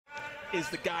is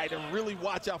the guy to really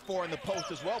watch out for in the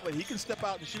post as well, but he can step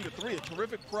out and shoot a three. A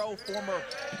terrific pro, former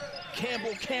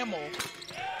Campbell Camel.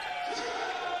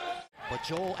 But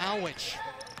Joel Alwich,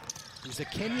 who's a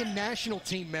Kenyan national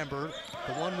team member,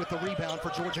 the one with the rebound for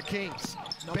Georgia Kingz.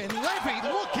 Ben Levy,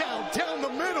 look out down the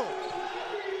middle.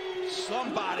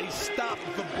 Somebody stop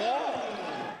the ball.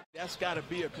 That's got to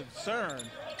be a concern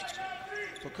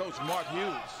for Coach Mark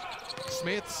Hughes.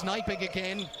 Smith sniping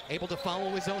again, able to follow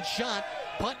his own shot.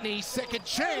 Putney, second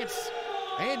chance,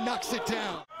 and knocks it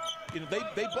down. You know,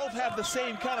 they both have the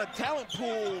same kind of talent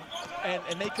pool,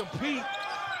 and they compete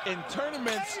in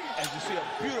tournaments. As you see,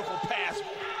 a beautiful pass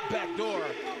backdoor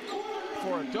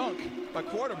for a dunk by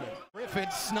Quarterman. Griffin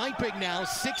sniping now,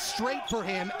 6 straight for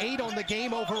him, 8 on the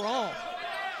game overall.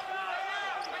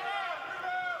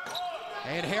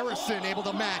 And Harrison able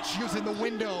to match using the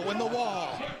window and the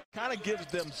wall. Kind of gives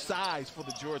them size for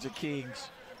the Georgia Kingz.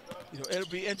 You know, it'll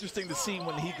be interesting to see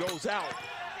when he goes out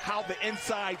how the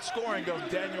inside scoring of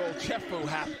Daniel Chefu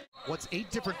happens. What's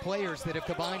 8 different players that have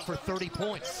combined for 30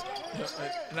 points?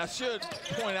 And I should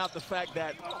point out the fact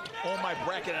that on my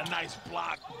bracket, a nice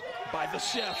block by the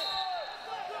chef.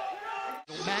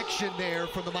 Action there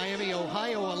from the Miami,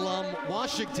 Ohio alum,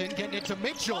 Washington, getting it to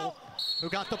Mitchell, who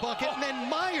got the bucket, and then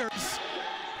Myers.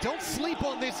 Don't sleep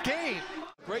on this game.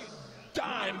 Great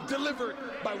dime delivered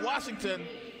by Washington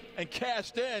and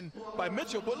cashed in by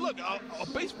Mitchell. But look, a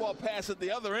baseball pass at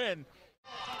the other end.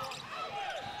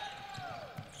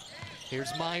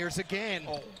 Here's Myers again.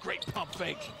 Oh, great pump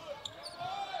fake.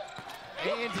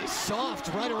 And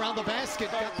soft right around the basket,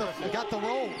 got the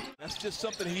roll. That's just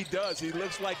something he does. He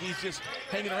looks like he's just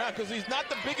hanging around because he's not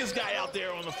the biggest guy out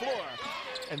there on the floor.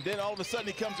 And then all of a sudden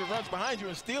he comes and runs behind you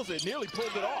and steals it, nearly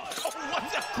pulled it off. Oh,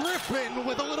 what's that? Griffin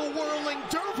with a little whirling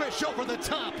dervish over the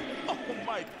top. Oh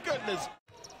my goodness.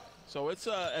 So it's,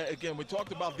 again, we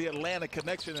talked about the Atlanta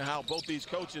connection and how both these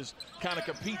coaches kind of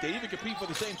compete. They even compete for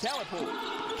the same talent pool.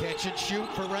 Catch and shoot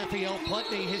for Raphael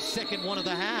Putney, his second one of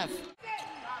the half.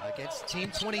 Against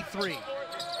Team 23.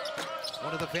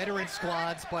 One of the veteran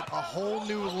squads, but a whole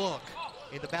new look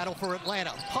in the battle for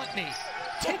Atlanta. Putney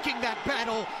taking that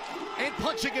battle and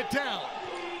punching it down.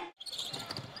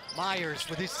 Myers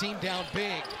with his team down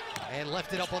big and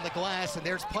left it up on the glass, and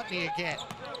there's Putney again.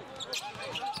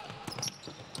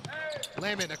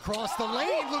 Lemon across the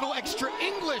lane, little extra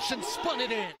English and spun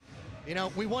it in. You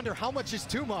know, we wonder how much is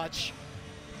too much,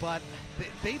 but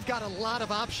they've got a lot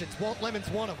of options. Walt Lemon's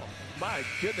one of them. My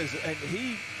goodness, and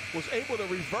he was able to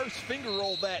reverse finger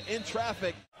roll that in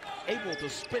traffic, able to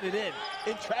spin it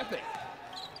in traffic.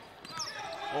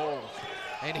 Oh.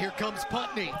 And here comes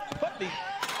Putney. Putney.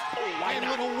 Oh, and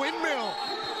little windmill.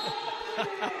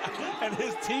 And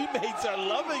his teammates are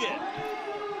loving it.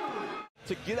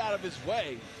 To get out of his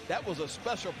way, that was a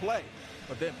special play.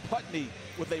 But then Putney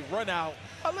with a run out,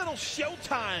 a little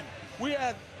showtime. We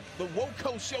had the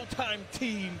WOCO Showtime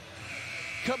team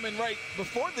coming right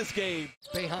before this game.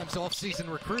 Boeheim's off-season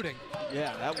recruiting.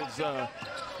 Yeah, that was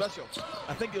special.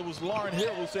 I think it was Lauren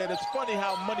Hill who said, it's funny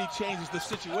how money changes the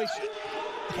situation.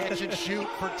 Catch and shoot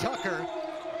for Tucker.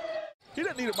 He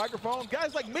doesn't need a microphone.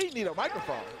 Guys like me need a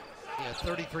microphone. Yeah,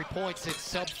 33 points in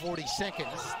sub 40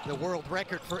 seconds. The world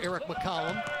record for Eric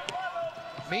McCollum.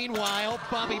 Meanwhile,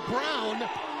 Bobby Brown,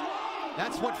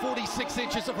 that's what 46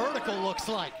 inches of vertical looks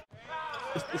like.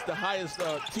 It's the highest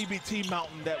TBT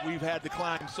mountain that we've had to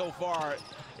climb so far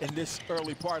in this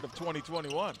early part of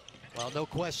 2021. Well, no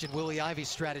question, Willie Ivy's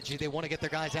strategy. They want to get their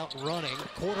guys out and running.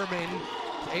 Quarterman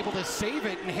able to save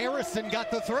it, and Harrison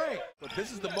got the three. But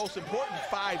this is the most important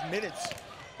 5 minutes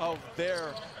of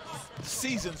their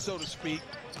season, so to speak,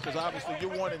 because obviously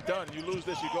you're one and done. You lose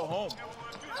this, you go home.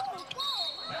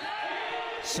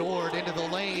 Sword into the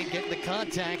lane, getting the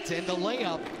contact and the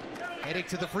layup, heading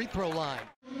to the free throw line.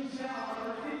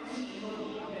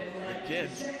 Again,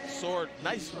 Sword,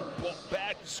 nice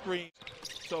back screen.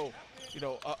 So, you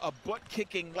know, a butt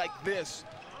kicking like this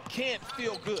can't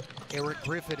feel good. Eric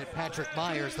Griffin and Patrick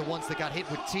Myers, the ones that got hit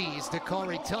with tees.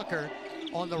 Dakari Tucker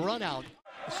on the run out.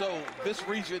 So this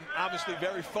region, obviously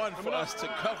very fun for us to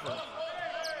cover.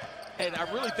 And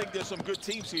I really think there's some good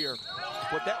teams here.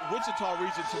 But that Wichita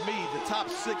region, to me, the top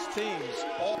 6 teams,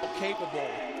 all capable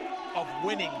of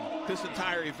winning this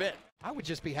entire event. I would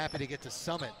just be happy to get to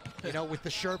Summit, you know, with the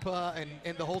Sherpa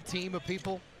and the whole team of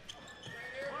people.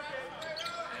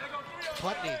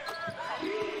 Putney.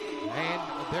 And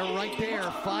they're right there,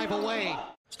 5 away.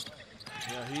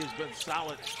 Yeah, he has been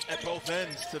solid at both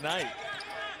ends tonight.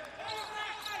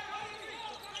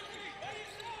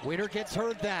 Winner gets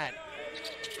heard that.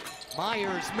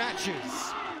 Myers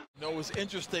matches. You know, it was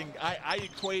interesting. I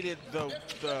equated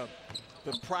the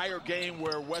the prior game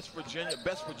where West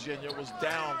Virginia was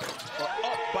down or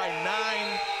up by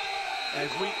 9 as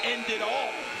we end it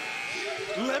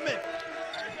all. Lemon